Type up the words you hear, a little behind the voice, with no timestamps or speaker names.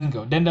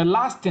Then the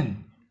last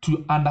thing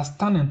to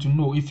understand and to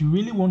know, if you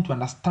really want to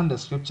understand the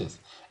scriptures,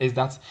 is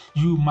that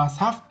you must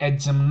have a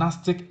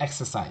gymnastic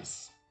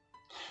exercise.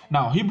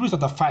 Now, Hebrews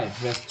chapter 5,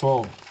 verse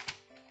 12.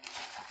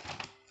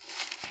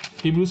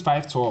 Hebrews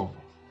 5:12.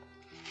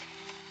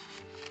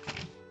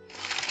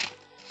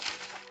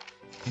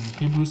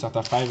 Hebrews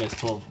chapter 5, verse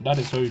 12. That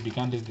is where we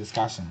began this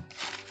discussion.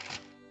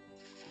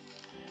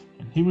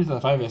 Hebrews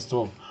chapter 5, verse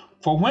 12.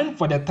 For when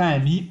for the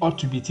time ye ought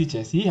to be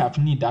teachers, ye have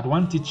need that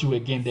one teach you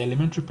again the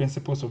elementary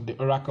principles of the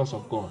oracles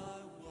of God,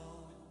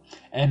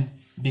 and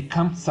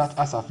become such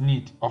as have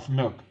need of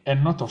milk,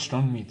 and not of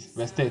strong meat.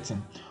 Verse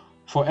 13.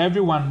 For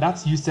everyone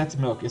that useth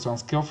milk is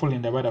unskillful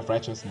in the word of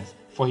righteousness,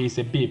 for he is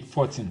a babe.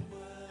 14.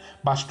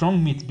 But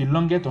strong meat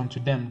belongeth unto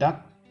them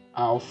that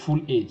are of full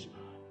age,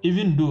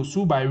 even those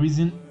who by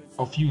reason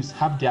of use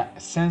have their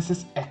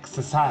senses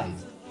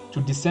exercised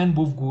to discern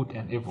both good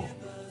and evil.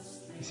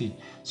 You see,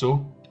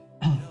 so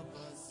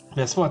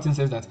verse 14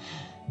 says that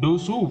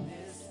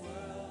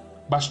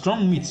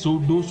strong meat, so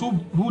those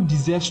who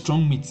deserve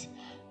strong meat,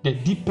 the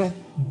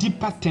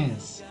deeper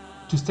things,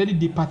 to study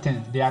deeper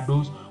things, they are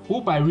those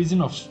who by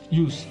reason of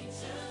use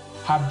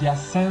have their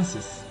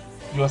senses,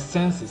 your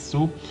senses.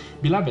 So,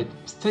 beloved,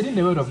 studying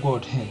the word of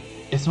God,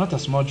 it's not a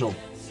small job.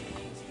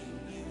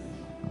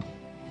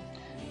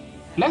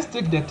 Let's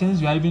take the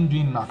things you are even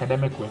doing in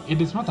academic work.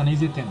 It is not an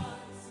easy thing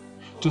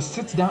to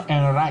sit down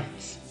and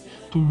write,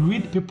 to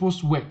read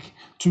people's work,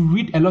 to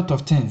read a lot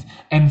of things,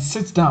 and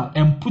sit down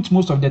and put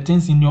most of the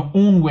things in your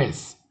own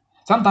words.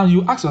 Sometimes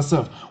you ask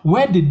yourself,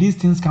 where did these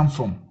things come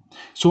from?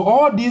 So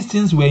all these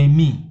things were in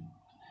me.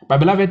 But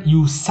beloved,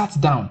 you sat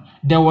down.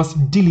 There was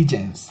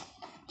diligence.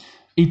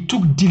 It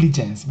took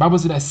diligence. Bible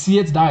said that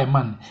seest thou a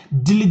man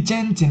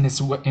diligent in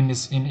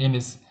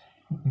his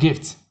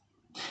gift,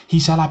 he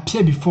shall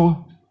appear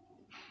before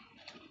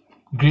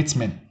great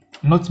men,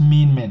 not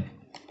mean men.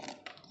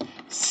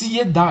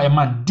 Seest thou a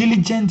man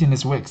diligent in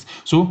his works.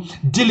 So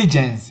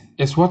diligence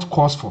is what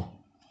calls for.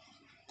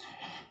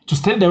 To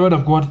study the word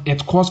of God,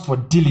 it calls for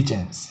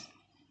diligence.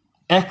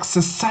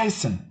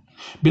 Exercising.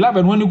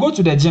 Beloved, when you go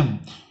to the gym,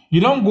 you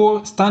don't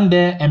go stand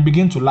there and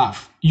begin to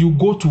laugh. You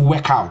go to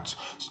work out.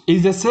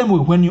 It's the same way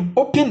when you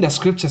open the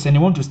scriptures and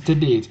you want to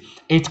study it,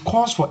 it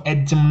calls for a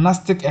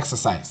gymnastic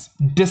exercise.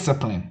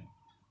 Discipline.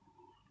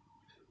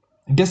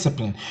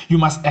 Discipline. You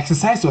must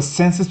exercise your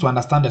senses to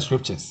understand the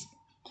scriptures.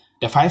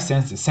 The 5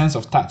 senses, sense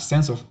of touch,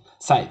 sense of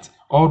sight,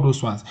 all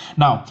those ones.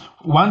 Now,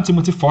 1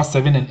 Timothy 4,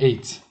 7 and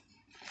 8.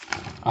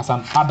 As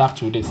an add-up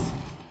to this.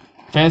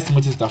 1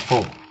 Timothy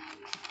 4,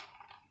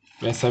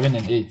 verse 7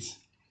 and 8.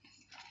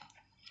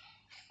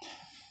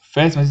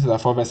 1 Timothy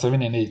 4, verse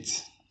 7 and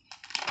 8.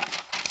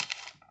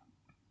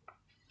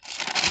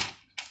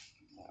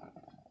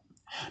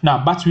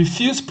 Now, but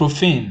refuse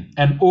profane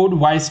and old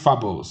wise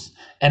fables,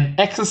 and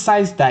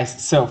exercise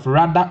thyself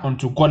rather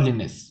unto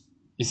godliness.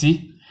 You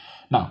see?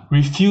 Now,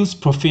 refuse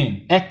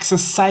profane,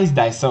 exercise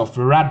thyself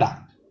rather.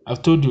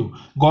 I've told you,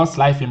 God's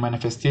life in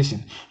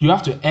manifestation. You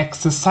have to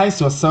exercise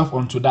yourself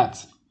unto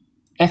that.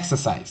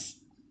 Exercise.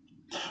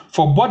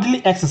 For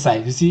bodily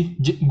exercise, you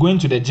see, going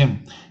to the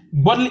gym,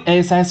 bodily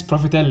exercise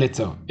profited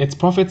little. It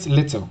profits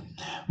little.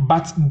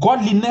 But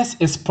godliness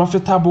is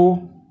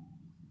profitable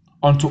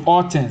unto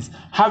all things,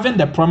 having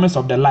the promise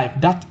of the life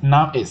that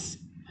now is,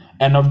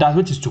 and of that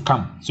which is to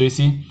come. So you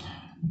see,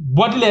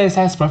 bodily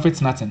exercise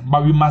profits nothing,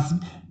 but we must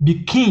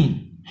be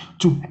keen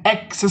to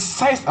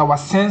exercise our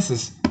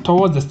senses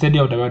towards the study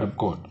of the word of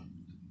God.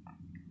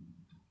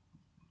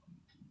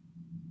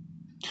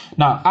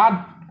 Now,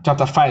 add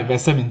chapter 5,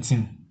 verse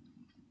 17.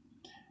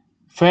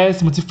 1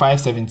 Timothy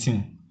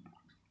 5:17.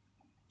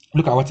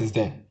 Look at what is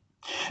there.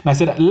 Now, I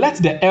said, let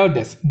the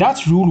elders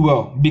that rule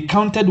well be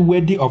counted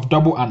worthy of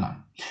double honor,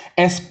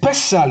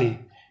 especially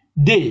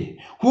they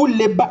who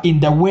labor in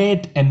the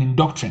word and in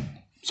doctrine.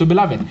 So,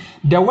 beloved,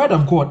 the word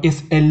of God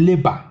is a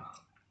labor.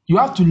 You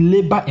have to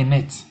labor in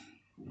it.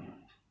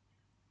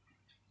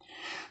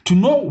 To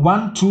know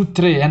 1, 2,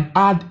 3 and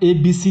add A,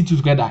 B, C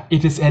together,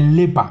 it is a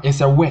labor, it's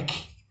a work.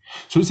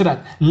 So he said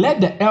that let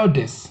the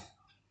elders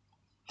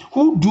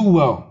who do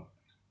well,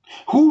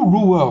 who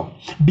rule well,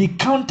 be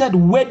counted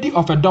worthy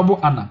of a double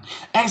honor,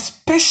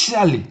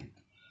 especially,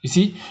 you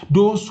see,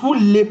 those who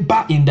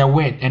labor in the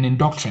word and in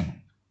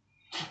doctrine.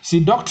 See,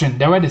 doctrine,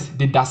 the word is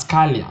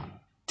didaskalia,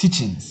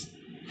 teachings.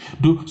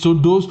 So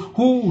those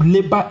who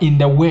labor in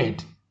the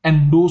word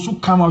and those who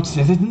come out with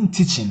a certain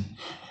teaching,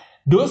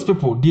 those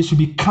people, they should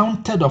be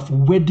counted of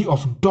worthy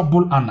of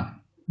double honor.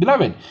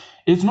 Beloved,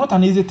 it's not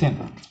an easy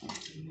thing,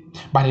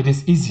 but it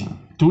is easy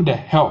through the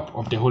help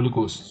of the Holy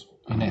Ghost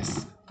in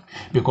us,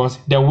 because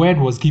the word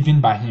was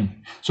given by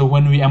him. So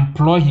when we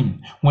employ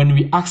him, when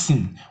we ask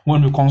him,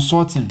 when we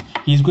consult him,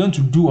 he is going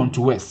to do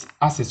unto us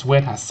as his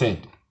word has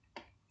said.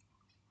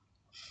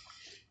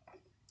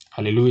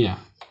 Hallelujah.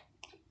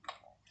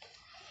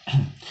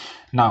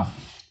 Now,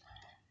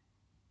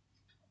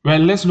 well,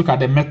 let's look at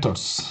the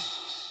methods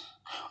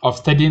of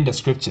studying the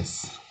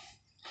scriptures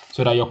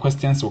so that your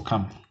questions will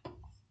come.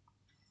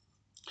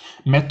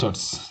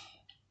 Methods.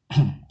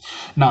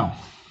 Now,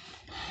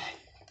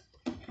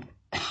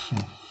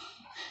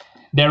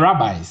 The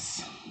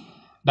rabbis,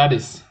 that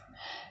is,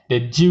 the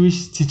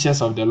Jewish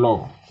teachers of the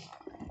law,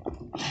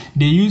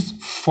 they use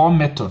 4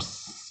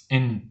 methods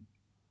in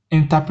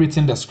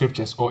interpreting the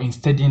scriptures or in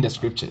studying the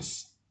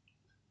scriptures.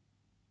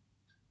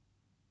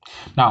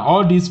 Now,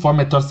 all these 4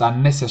 methods are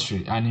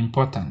necessary and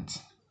important,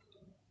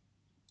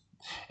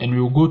 and we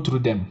will go through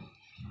them.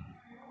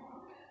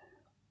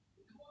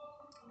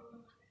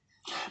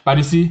 But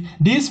you see,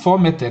 these 4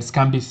 methods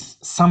can be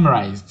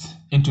summarized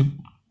into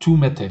 2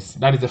 methods.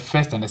 That is the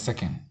first and the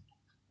second.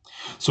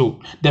 So,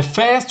 the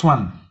first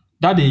one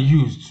that they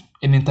used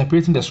in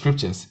interpreting the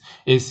scriptures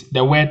is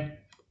the word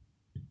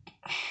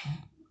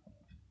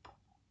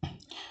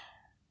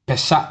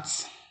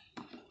peshat.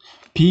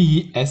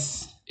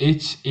 P-E-S-H-A-T.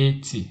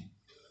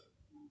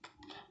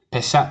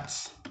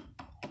 Peshat.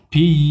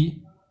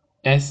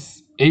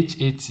 P-E-S-H-A-T.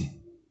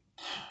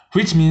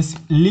 Which means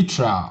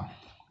literal.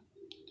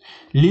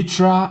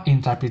 Literal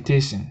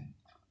interpretation.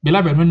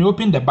 Beloved, when you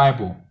open the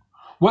Bible,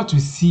 what we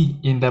see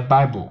in the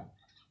Bible,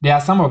 there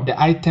are some of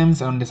the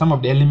items and some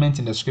of the elements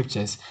in the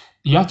scriptures.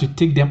 You have to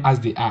take them as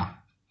they are.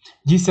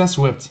 Jesus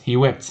wept, he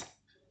wept.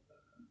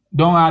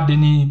 Don't add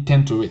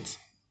anything to it.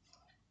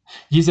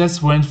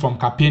 Jesus went from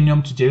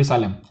Capernaum to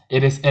Jerusalem.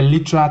 It is a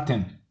literal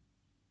thing.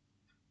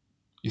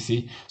 You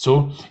see?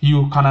 So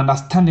you can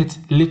understand it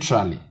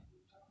literally.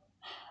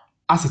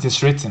 As it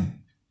is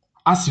written,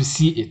 as you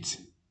see it.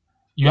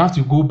 You have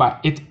to go by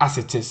it as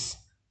it is.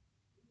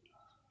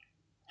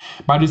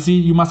 But you see,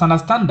 you must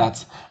understand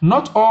that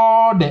not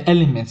all the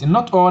elements and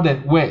not all the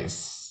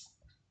words,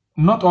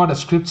 not all the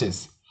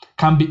scriptures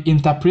can be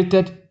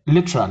interpreted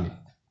literally.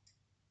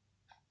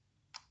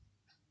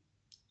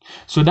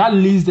 So that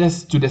leads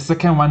us to the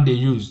second one they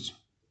used.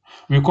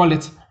 We call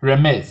it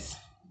remez.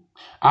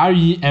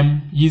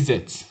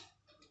 R-E-M-E-Z.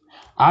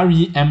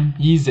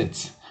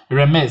 R-E-M-E-Z.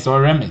 Remez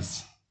or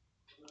remez.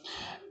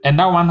 And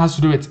that one has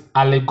to do with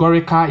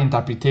allegorical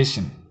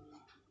interpretation.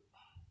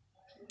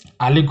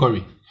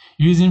 Allegory.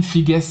 Using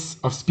figures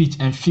of speech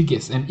and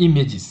figures and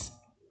images,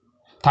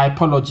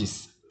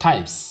 typologies,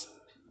 types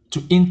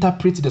to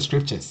interpret the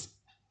scriptures.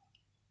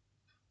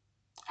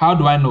 How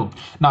do I know?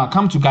 Now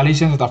come to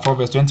Galatians chapter 4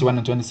 verse 21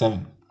 and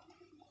 27.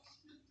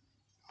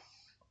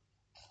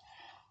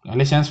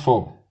 Galatians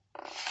 4,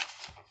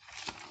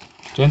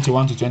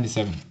 21 to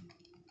 27.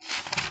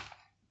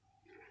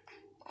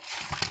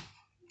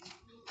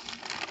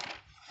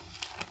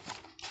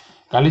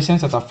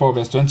 Galatians chapter 4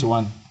 verse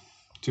 21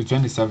 to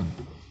 27.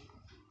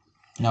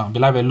 Now,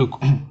 beloved,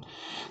 look.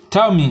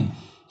 Tell me,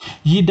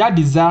 ye that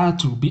desire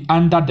to be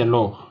under the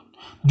law,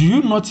 do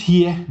you not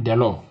hear the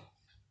law?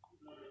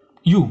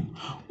 You,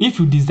 if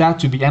you desire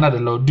to be under the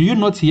law, do you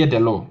not hear the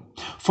law?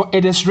 For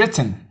it is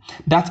written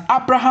that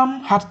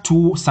Abraham had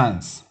 2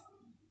 sons,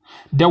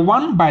 the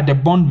one by the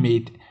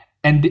bondmaid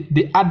and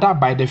the other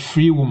by the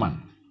free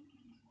woman.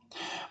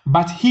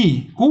 But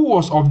he who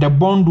was of the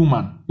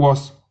bondwoman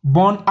was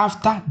born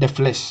after the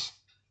flesh,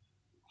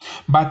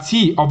 but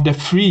he of the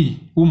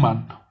free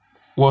woman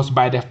was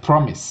by the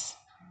promise.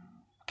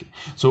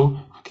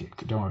 Okay,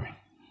 don't worry.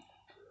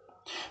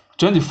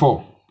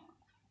 24.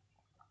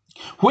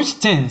 Which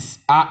things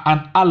are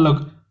an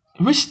allegory?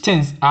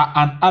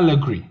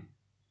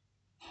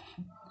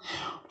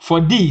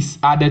 For these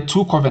are the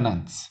 2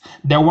 covenants,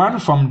 the one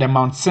from the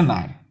Mount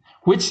Sinai,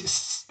 which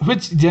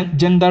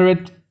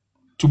gendered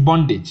to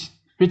bondage,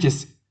 which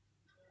is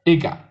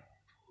Agar.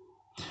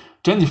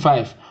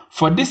 25.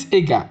 For this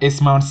Agar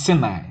is Mount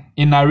Sinai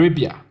in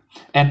Arabia,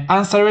 and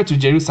answereth to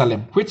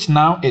Jerusalem, which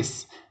now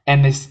is,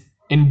 and is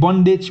in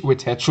bondage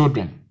with her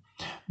children.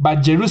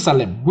 But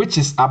Jerusalem, which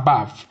is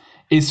above,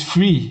 is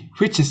free,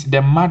 which is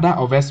the mother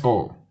of us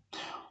all.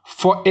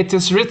 For it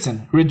is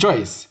written,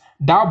 Rejoice,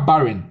 thou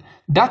barren,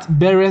 that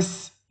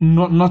bearest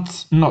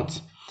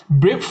not,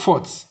 break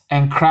forth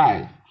and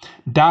cry,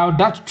 thou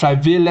that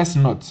travailest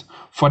not,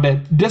 for the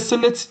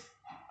desolate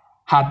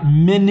had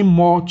many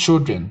more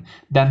children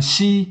than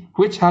she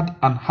which had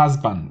an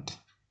husband.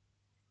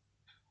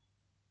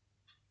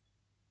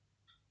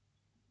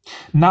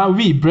 Now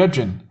we,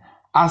 brethren,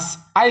 as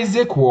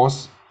Isaac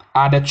was,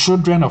 are the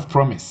children of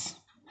promise.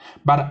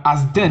 But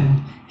as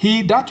then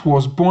he that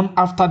was born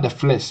after the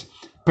flesh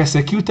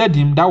persecuted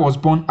him that was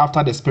born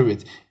after the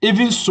spirit,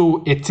 even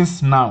so it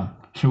is now.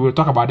 We will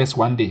talk about this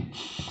one day.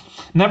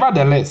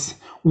 Nevertheless,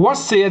 what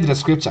saith the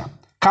scripture?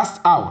 Cast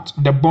out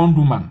the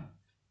bondwoman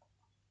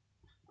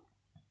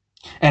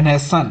and her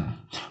son,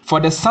 for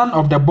the son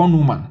of the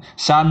bondwoman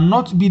shall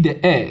not be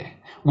the heir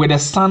with the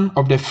son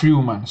of the free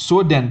woman.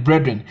 So then,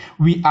 brethren,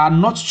 we are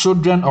not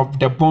children of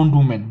the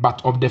bondwoman,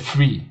 but of the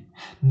free.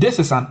 This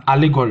is an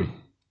allegory.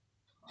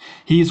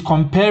 He is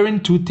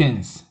comparing 2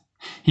 things.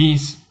 He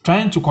is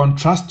trying to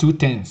contrast 2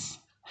 things.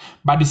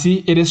 But you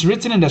see, it is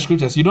written in the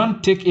scriptures. You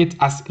don't take it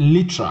as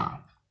literal.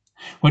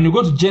 When you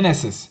go to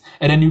Genesis,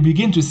 and then you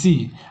begin to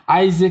see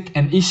Isaac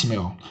and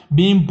Ishmael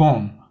being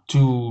born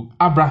to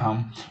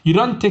Abraham, you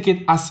don't take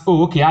it as,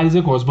 oh, okay,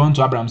 Isaac was born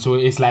to Abraham, so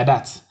it's like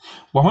that.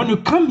 But when you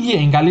come here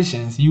in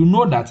Galatians, you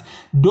know that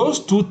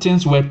those 2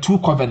 things were 2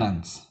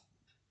 covenants.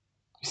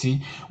 You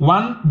see,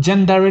 one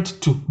gendered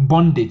to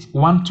bondage,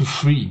 one to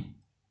free.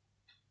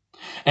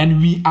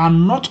 And we are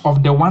not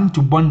of the one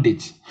to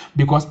bondage,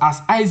 because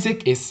as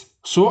Isaac is,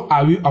 so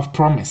are we of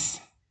promise.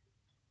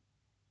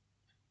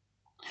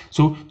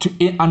 So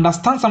to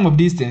understand some of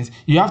these things,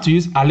 you have to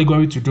use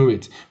allegory to do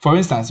it. For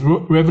instance,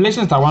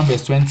 Revelation 1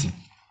 verse 20.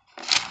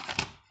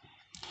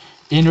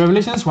 In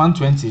Revelations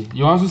 1:20,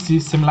 you also see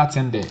similar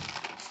thing there.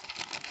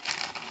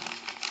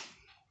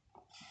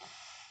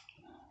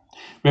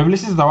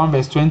 Revelation 1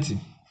 verse 20.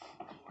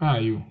 Where are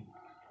you?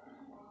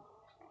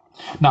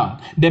 Now,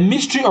 the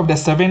mystery of the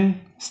 7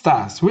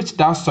 stars which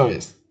thou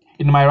sawest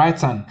in my right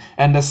hand,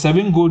 and the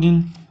 7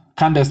 golden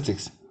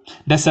candlesticks.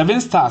 The 7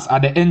 stars are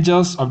the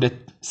angels of the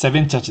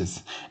 7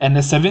 churches, and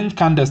the 7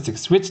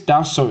 candlesticks which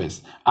thou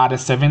sawest are the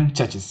 7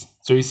 churches.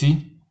 So you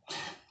see,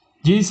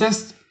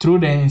 Jesus, through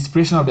the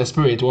inspiration of the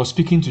Spirit, was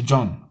speaking to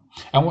John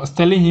and was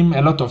telling him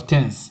a lot of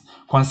things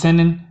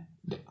concerning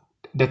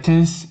the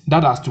things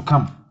that has to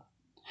come.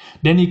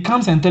 Then he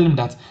comes and tells him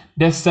that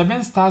the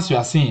 7 stars you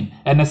are seeing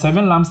and the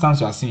 7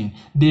 lampstands you are seeing,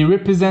 they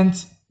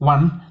represent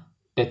 1,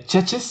 the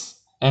churches,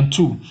 and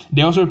 2,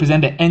 they also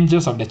represent the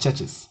angels of the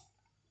churches.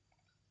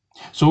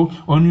 So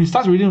when you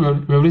start reading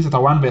Revelation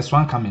 1 verse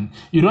 1 coming,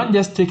 you don't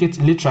just take it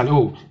literally,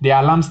 oh, they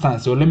are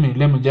lampstands, so let me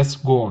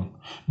just go on.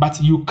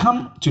 But you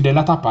come to the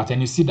latter part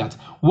and you see that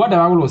what the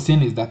Bible was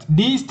saying is that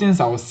these things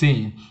I was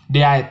saying,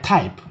 they are a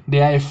type,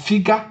 they are a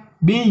figure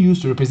being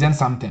used to represent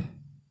something.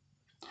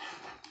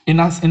 In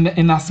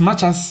as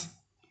much as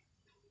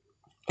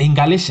in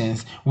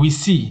Galatians, we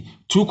see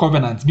 2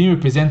 covenants being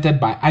represented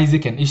by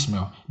Isaac and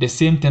Ishmael. The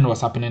same thing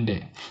was happening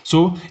there.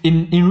 So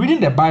in reading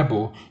the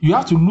Bible, you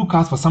have to look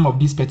out for some of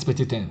these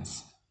petty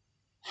things.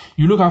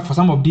 You look out for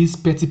some of these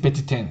petty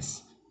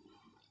things.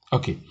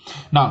 Okay.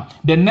 Now,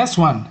 the next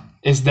one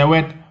is the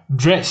word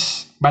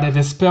dresh, but it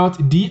is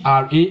spelled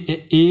D-R-A-A-S-H.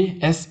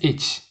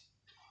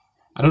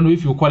 I don't know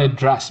if you call it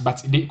drash,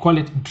 but they call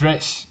it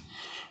dresh,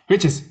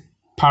 which is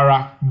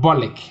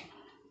parabolic,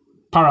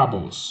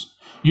 parables.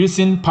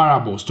 Using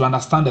parables to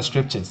understand the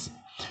scriptures.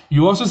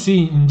 You also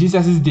see in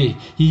Jesus' day,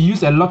 he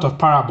used a lot of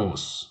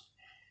parables.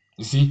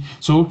 You see,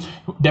 so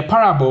the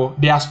parable,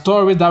 they are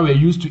stories that were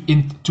used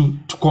to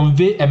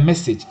convey a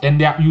message,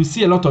 and you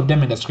see a lot of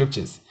them in the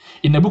scriptures.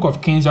 In the book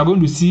of Kings, you are going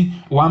to see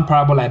one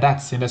parable like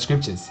that in the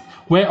scriptures,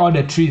 where all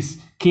the trees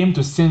came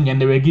to sing and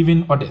they were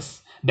giving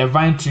orders. The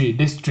vine tree,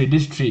 this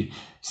tree.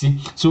 See,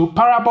 so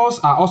parables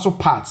are also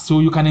parts, so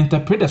you can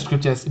interpret the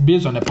scriptures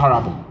based on a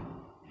parable.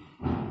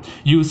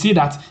 You see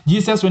that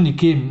Jesus, when he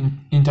came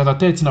in chapter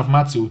 13 of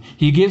Matthew,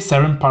 he gave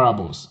 7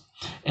 parables.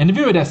 And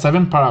even with the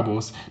 7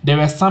 parables, there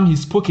were some he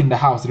spoke in the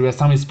house, there were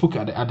some he spoke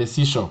at the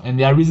seashore, and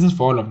there are reasons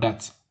for all of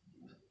that.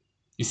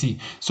 You see,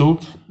 so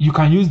you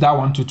can use that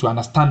one to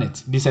understand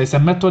it. This is a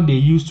method they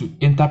use to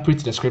interpret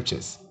the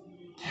scriptures.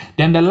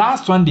 Then the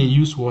last one they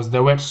used was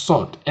the word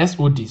sword,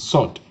 S-O-D,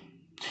 sword,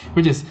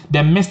 which is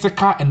the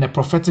mystical and the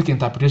prophetic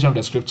interpretation of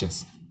the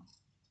scriptures.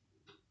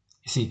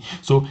 You see,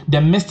 so the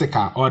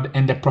mystical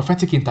and the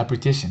prophetic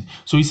interpretation.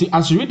 So you see,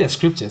 as you read the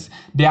scriptures,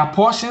 there are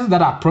portions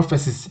that are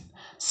prophecies.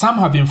 Some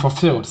have been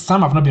fulfilled,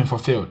 some have not been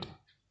fulfilled.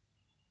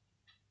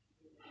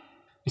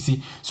 You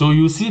see, so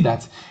you see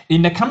that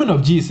in the coming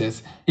of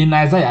Jesus, in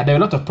Isaiah, there are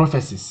a lot of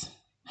prophecies.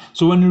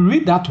 So when you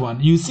read that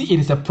one, you see it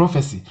is a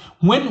prophecy.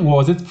 When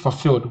was it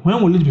fulfilled?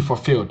 When will it be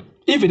fulfilled?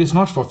 If it is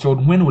not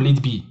fulfilled, when will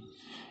it be?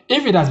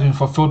 If it has been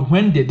fulfilled,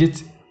 when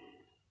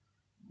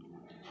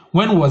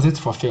was it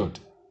fulfilled?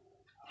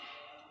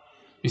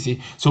 You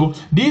see, so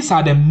these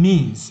are the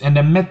means and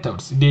the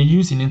methods they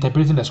use in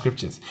interpreting the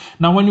scriptures.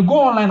 Now, when you go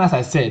online, as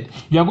I said,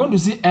 you are going to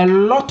see a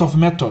lot of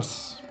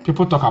methods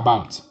people talk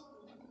about.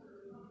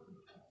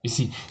 You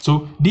see,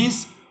 so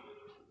these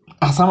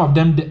are some of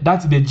them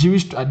that the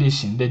Jewish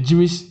tradition, the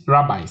Jewish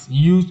rabbis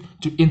used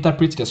to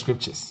interpret the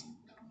scriptures.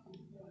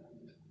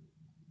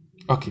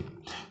 Okay,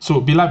 so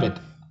beloved,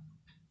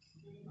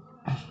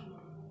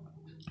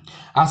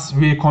 as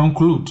we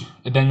conclude,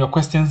 then your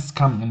questions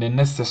come in the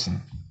next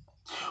session.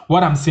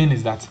 What I'm saying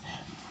is that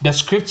the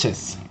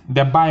scriptures,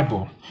 the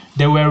Bible,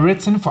 they were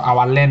written for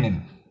our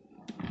learning.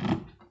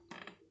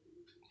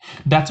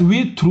 That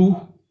we,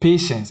 through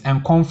patience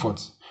and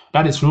comfort,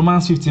 that is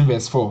Romans 15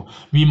 verse 4,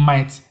 we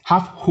might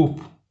have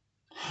hope.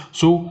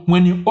 So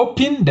when you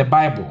open the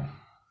Bible,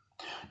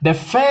 the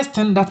first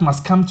thing that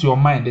must come to your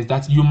mind is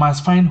that you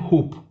must find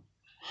hope.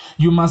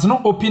 You must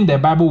not open the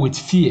Bible with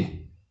fear.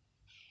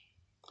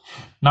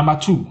 Number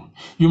 2,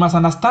 you must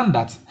understand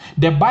that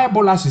the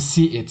Bible, as you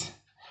see it,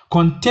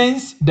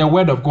 contains the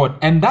word of God,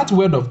 and that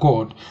word of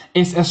God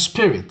is a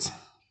spirit.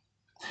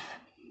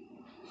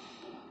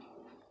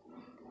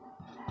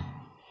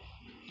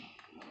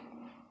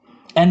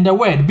 And the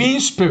word,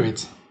 being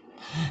spirit,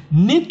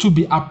 need to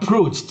be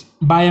approached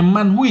by a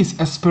man who is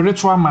a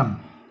spiritual man.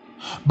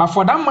 But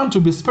for that man to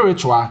be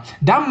spiritual,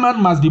 that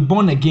man must be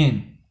born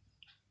again.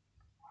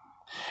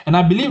 And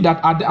I believe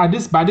that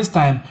by this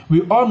time,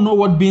 we all know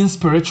what being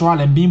spiritual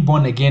and being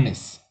born again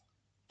is.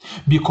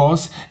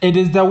 Because it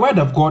is the word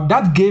of God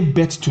that gave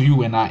birth to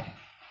you and I.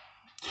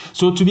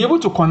 So to be able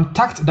to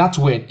contact that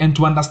word and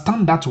to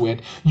understand that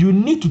word, you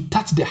need to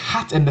touch the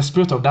heart and the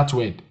spirit of that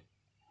word.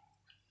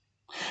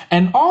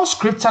 And all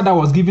scripture that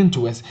was given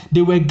to us,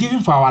 they were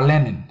given for our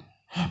learning.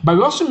 But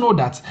we also know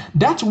that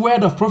that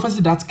word of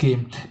prophecy that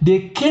came,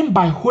 they came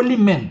by holy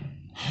men.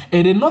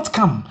 It did not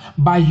come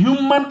by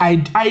human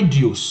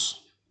ideals.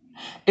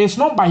 It's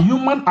not by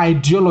human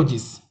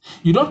ideologies.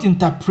 You don't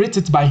interpret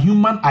it by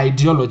human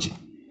ideology,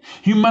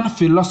 human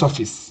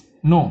philosophies.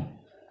 No.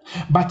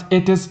 But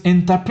it is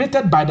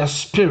interpreted by the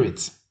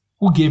Spirit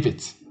who gave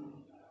it.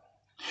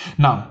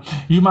 Now,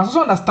 you must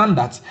also understand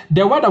that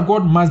the word of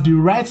God must be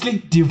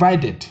rightly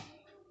divided.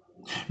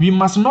 We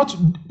must not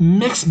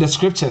mix the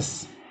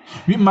scriptures.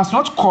 We must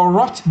not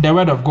corrupt the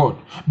word of God,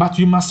 but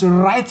we must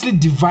rightly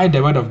divide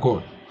the word of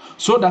God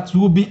so that we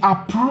will be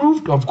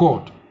approved of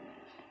God.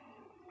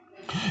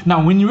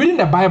 Now, when you read in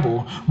the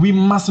Bible, we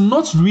must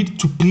not read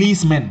to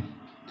please men.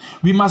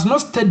 We must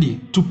not study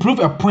to prove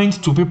a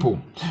point to people,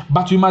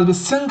 but we must be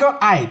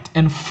single-eyed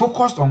and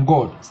focused on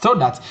God so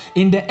that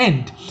in the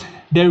end,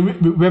 the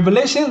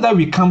revelations that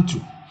we come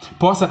to,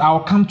 Paul said, I will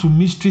come to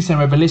mysteries and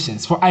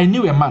revelations. For I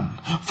knew a man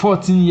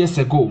 14 years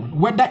ago,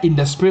 whether in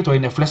the spirit or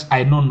in the flesh,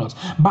 I know not.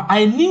 But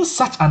I knew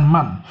such a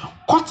man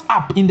caught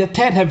up in the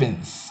third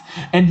heavens,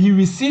 and he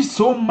received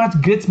so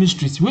much great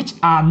mysteries, which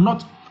are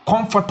not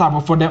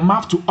comfortable for the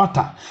mouth to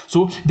utter.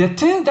 So the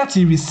things that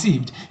he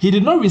received, he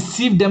did not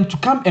receive them to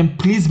come and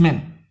please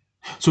men.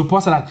 So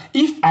Paul said that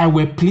if I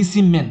were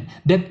pleasing men,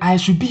 then I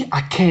should be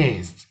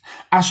accursed.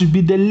 I should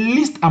be the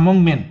least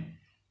among men.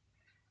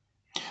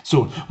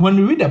 So when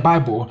you read the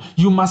Bible,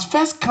 you must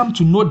first come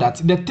to know that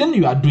the thing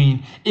you are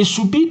doing, it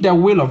should be the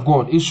will of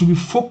God. It should be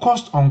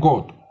focused on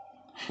God.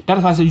 That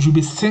is why I say you should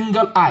be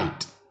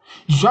single-eyed.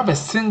 You should have a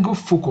single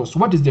focus.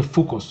 What is the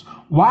focus?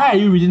 Why are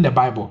you reading the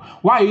Bible?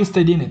 Why are you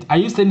studying it? Are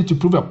you studying to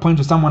prove a point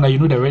to someone that you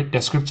know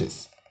the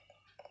scriptures?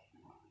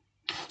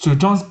 So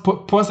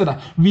Paul said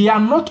that we are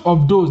not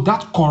of those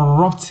that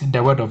corrupt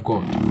the word of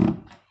God.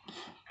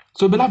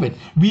 So beloved,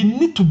 we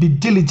need to be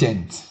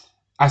diligent.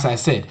 As I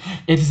said,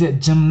 it is a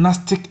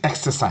gymnastic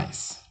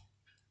exercise.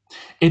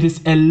 It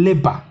is a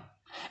labor.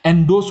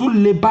 And those who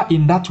labor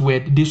in that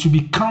word, they should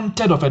be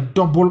counted of a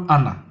double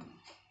honor.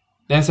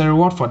 There's a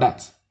reward for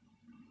that.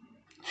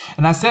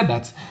 And I said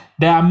that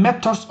there are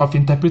methods of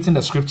interpreting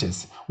the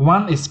scriptures.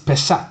 One is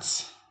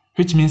peshat,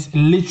 which means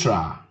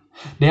literal.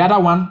 The other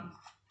one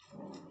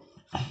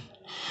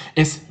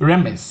is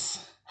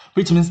remes,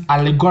 which means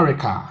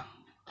allegorical.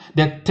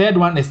 The third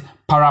one is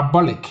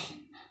parabolic,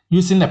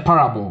 using a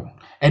parable.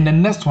 And the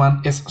next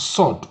one is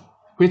sword,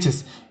 which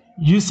is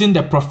using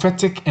the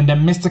prophetic and the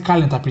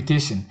mystical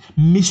interpretation,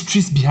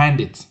 mysteries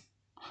behind it,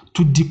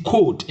 to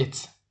decode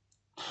it.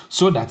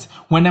 So that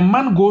when a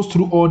man goes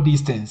through all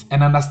these things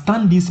and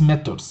understand these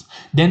methods,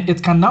 then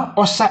it can now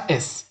usher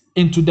us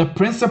into the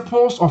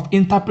principles of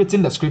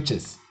interpreting the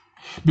scriptures.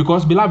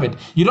 Because, beloved,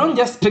 you don't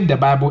just pick the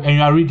Bible and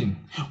you are reading.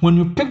 When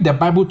you pick the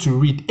Bible to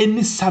read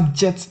any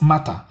subject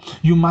matter,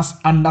 you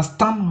must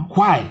understand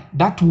why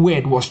that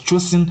word was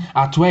chosen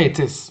at where it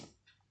is.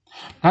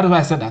 That is why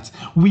I said that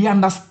we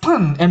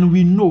understand and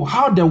we know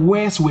how the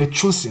words were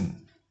chosen.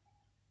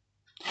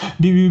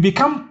 We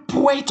become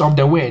poets of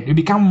the word. We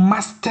become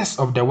masters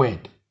of the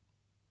word.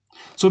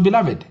 So,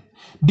 beloved,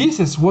 this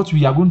is what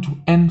we are going to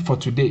end for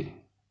today.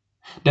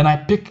 Then I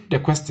pick the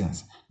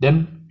questions.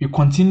 Then we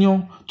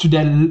continue to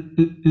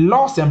the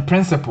laws and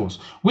principles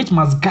which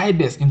must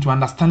guide us into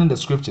understanding the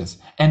scriptures.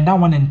 And that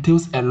one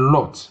entails a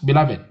lot,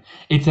 beloved.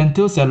 It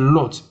entails a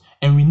lot,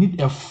 and we need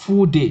a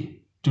full day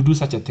to do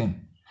such a thing.